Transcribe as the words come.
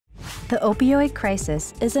The opioid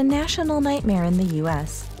crisis is a national nightmare in the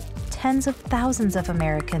U.S. Tens of thousands of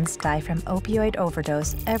Americans die from opioid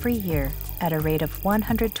overdose every year at a rate of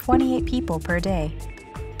 128 people per day.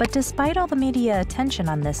 But despite all the media attention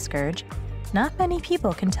on this scourge, not many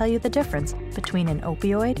people can tell you the difference between an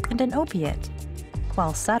opioid and an opiate.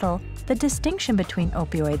 While subtle, the distinction between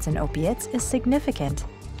opioids and opiates is significant.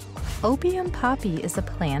 Opium poppy is a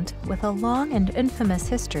plant with a long and infamous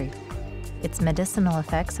history. Its medicinal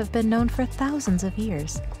effects have been known for thousands of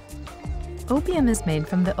years. Opium is made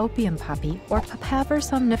from the opium poppy or Papaver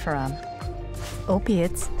somniferum.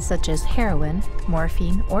 Opiates, such as heroin,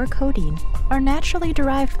 morphine, or codeine, are naturally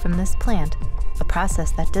derived from this plant, a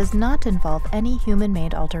process that does not involve any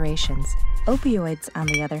human-made alterations. Opioids, on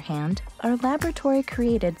the other hand, are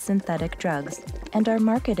laboratory-created synthetic drugs and are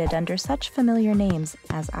marketed under such familiar names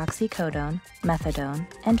as oxycodone, methadone,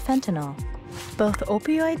 and fentanyl. Both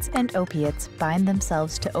opioids and opiates bind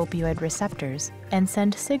themselves to opioid receptors and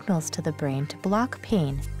send signals to the brain to block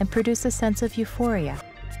pain and produce a sense of euphoria.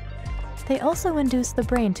 They also induce the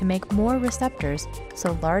brain to make more receptors,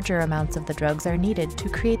 so larger amounts of the drugs are needed to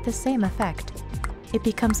create the same effect. It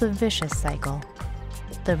becomes a vicious cycle.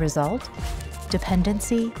 The result?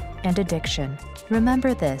 Dependency and addiction.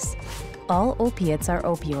 Remember this: all opiates are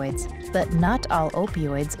opioids, but not all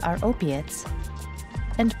opioids are opiates.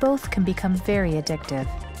 And both can become very addictive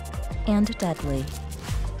and deadly.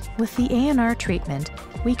 With the A&R treatment,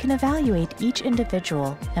 we can evaluate each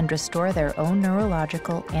individual and restore their own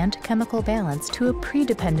neurological and chemical balance to a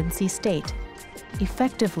pre-dependency state,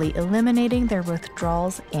 effectively eliminating their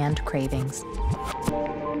withdrawals and cravings.